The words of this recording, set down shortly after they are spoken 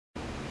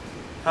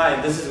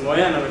Hi, this is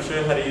Moya and I'm going to show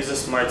you how to use a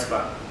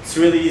SmartSpot. It's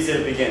really easy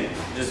to begin.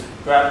 Just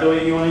grab the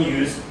weight you want to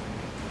use,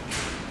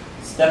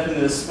 step into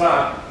the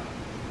spot,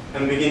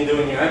 and begin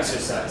doing your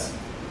exercise.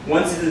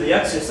 Once you do the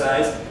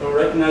exercise, it will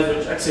recognize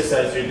which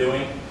exercise you're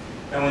doing,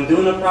 and when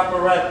doing a proper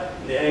rep,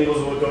 the angles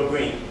will go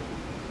green.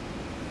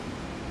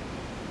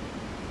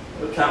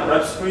 It will count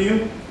reps for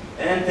you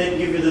and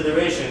give you the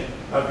duration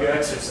of your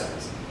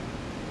exercise.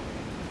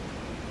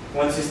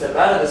 Once you step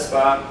out of the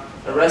spot,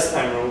 a rest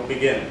timer will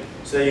begin,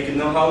 so that you can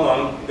know how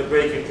long the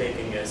break you're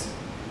taking is.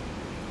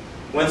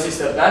 Once you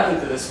step back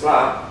into the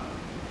spot,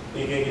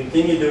 you can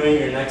continue doing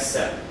your next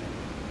set.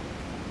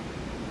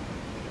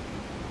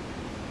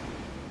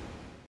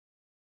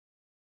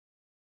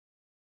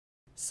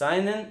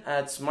 Sign in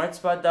at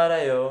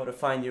smartspot.io to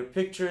find your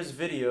pictures,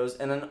 videos,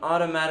 and an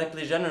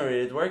automatically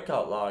generated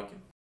workout log.